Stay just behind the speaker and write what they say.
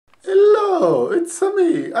Hello, it's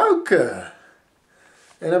me, Auke.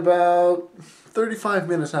 And about 35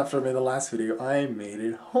 minutes after I made the last video, I made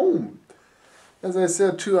it home. As I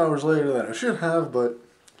said, 2 hours later than I should have, but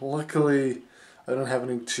luckily I don't have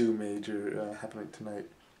anything too major happening tonight.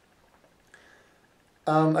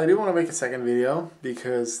 I do want to make a second video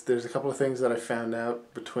because there's a couple of things that I found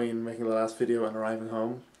out between making the last video and arriving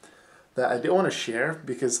home that I do want to share,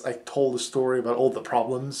 because I told a story about all the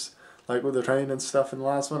problems like with the train and stuff in the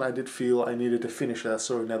last one. I did feel I needed to finish that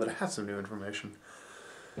story now that I have some new information.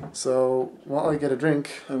 So while I get a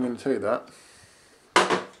drink, I'm going to tell you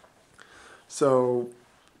that. So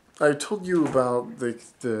I told you about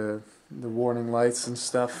the warning lights and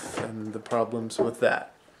stuff and the problems with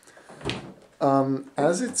that.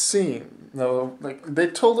 As it seemed, no, like they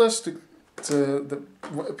told us the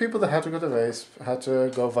people that had to go to Weesp had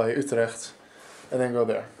to go via Utrecht and then go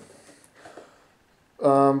there.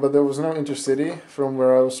 But there was no intercity from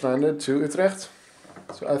where I was stranded to Utrecht.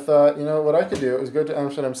 So I thought, you know, what I could do is go to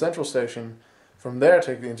Amsterdam Central Station, from there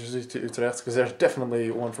take the intercity to Utrecht, because there's definitely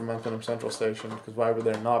one from Amsterdam Central Station, because why would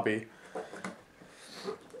there not be?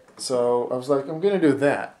 So I was like, I'm going to do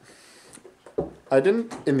that. I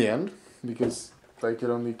didn't in the end, because like it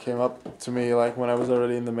only came up to me like when I was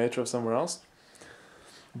already in the metro somewhere else.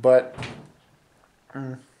 But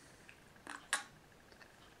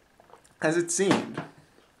as it seemed,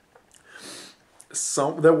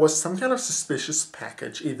 there was some kind of suspicious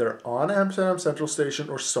package either on Amsterdam Central Station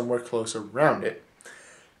or somewhere close around it.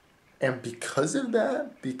 And because of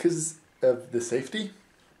that, because of the safety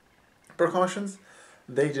precautions,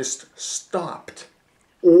 they just stopped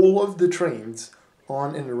all of the trains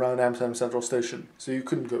on and around Amsterdam Central Station. So you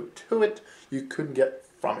couldn't go to it, you couldn't get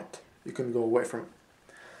from it, you couldn't go away from it.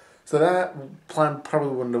 So that plan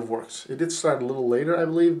probably wouldn't have worked. It did start a little later, I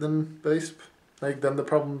believe, than Weesp, than the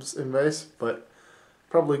problems in Weesp, but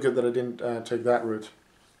probably good that I didn't take that route.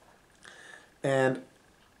 And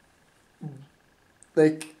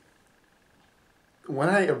like when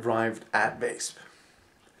I arrived at Weesp,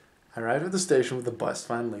 I arrived at the station with the bus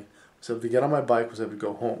finally. So to get on my bike was able to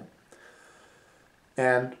go home.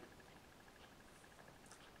 And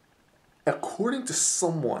according to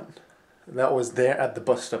someone that was there at the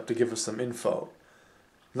bus stop to give us some info,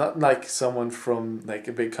 not like someone from like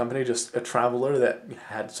a big company, just a traveler that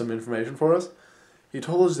had some information for us, he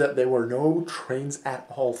told us that there were no trains at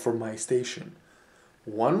all for my station.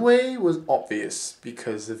 One way was obvious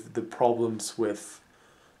because of the problems with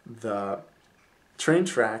the train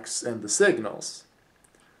tracks and the signals.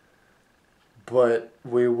 But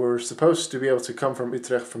we were supposed to be able to come from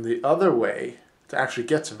Utrecht from the other way to actually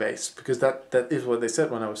get to Weesp, because that is what they said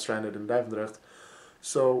when I was stranded in Duivendrecht.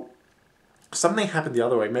 So something happened the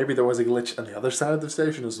other way. Maybe there was a glitch on the other side of the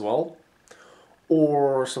station as well,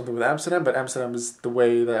 or something with Amsterdam, but Amsterdam is the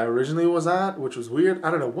way that I originally was at, which was weird.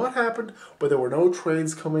 I don't know what happened, but there were no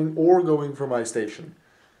trains coming or going from my station.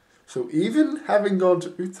 So even having gone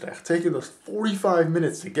to Utrecht, taking those 45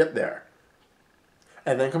 minutes to get there,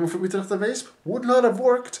 and then coming from Utrecht to Weesp would not have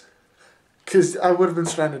worked, because I would have been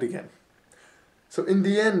stranded again. So in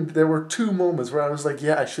the end, there were 2 moments where I was like,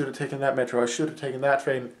 yeah, I should have taken that metro, I should have taken that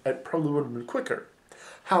train, it probably would have been quicker.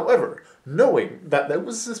 However, knowing that there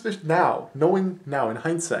was a suspicious, knowing now in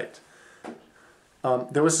hindsight,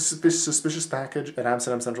 there was a suspicious package at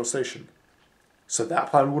Amsterdam Central Station. So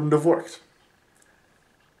that plan wouldn't have worked.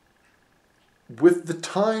 With the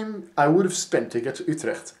time I would have spent to get to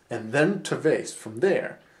Utrecht and then to Weesp from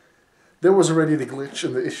there was already the glitch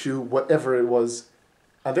and the issue, whatever it was,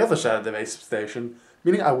 on the other side of the Weesp station,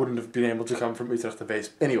 meaning I wouldn't have been able to come from Utrecht to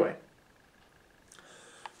Weesp anyway.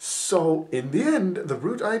 So in the end, the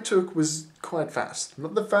route I took was quite fast.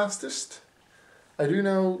 Not the fastest. I do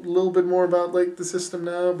know a little bit more about like the system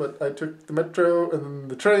now, but I took the metro and then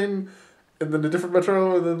the train and then a different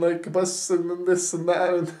metro and then like a bus and then this and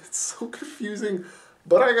that, and it's so confusing.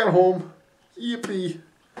 But I got home. Yippee.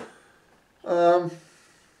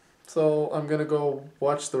 So I'm gonna go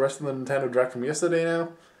watch the rest of the Nintendo Direct from yesterday now,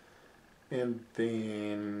 and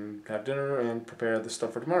then have dinner and prepare the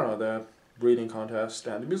stuff for tomorrow, the reading contest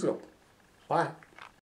and the musical. Bye.